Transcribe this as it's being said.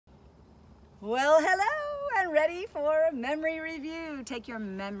Well, hello, and ready for a memory review. Take your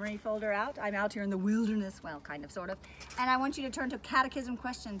memory folder out. I'm out here in the wilderness, well, kind of, sort of. And I want you to turn to Catechism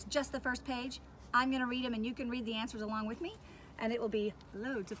questions, just the first page. I'm going to read them, and you can read the answers along with me, and it will be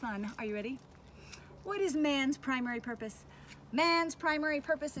loads of fun. Are you ready? What is man's primary purpose? Man's primary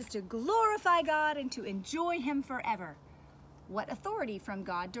purpose is to glorify God and to enjoy Him forever. What authority from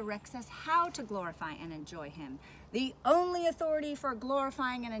God directs us how to glorify and enjoy Him? The only authority for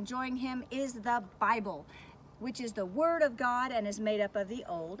glorifying and enjoying Him is the Bible, which is the Word of God and is made up of the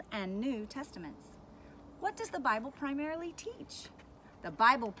Old and New Testaments. What does the Bible primarily teach? The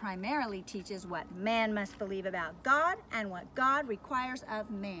Bible primarily teaches what man must believe about God and what God requires of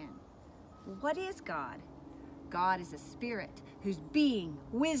man. What is God? God is a spirit whose being,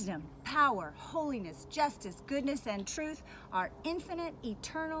 wisdom, power, holiness, justice, goodness, and truth are infinite,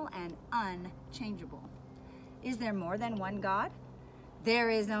 eternal, and unchangeable. Is there more than one God? There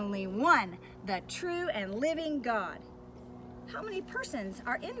is only one, the true and living God. How many persons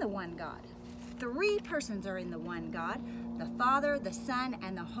are in the one God? 3 persons are in the one God, the Father, the Son,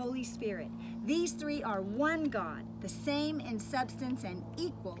 and the Holy Spirit. These 3 are one God, the same in substance and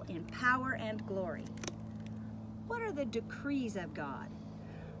equal in power and glory. What are the decrees of God?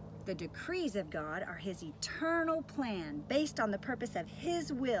 The decrees of God are His eternal plan based on the purpose of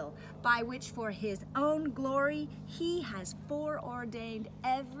His will, by which for His own glory He has foreordained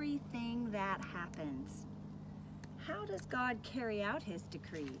everything that happens. How does God carry out His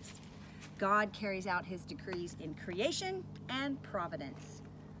decrees? God carries out His decrees in creation and providence.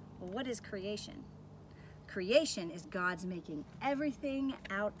 Well, what is creation? Creation is God's making everything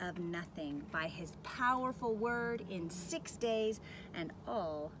out of nothing by His powerful word in 6 days, and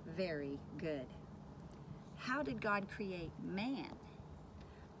all very good. How did God create man?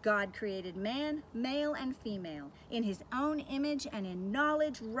 God created man, male and female, in His own image and in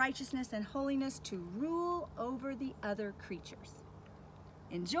knowledge, righteousness, and holiness to rule over the other creatures.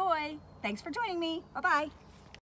 Enjoy! Thanks for joining me. Bye-bye.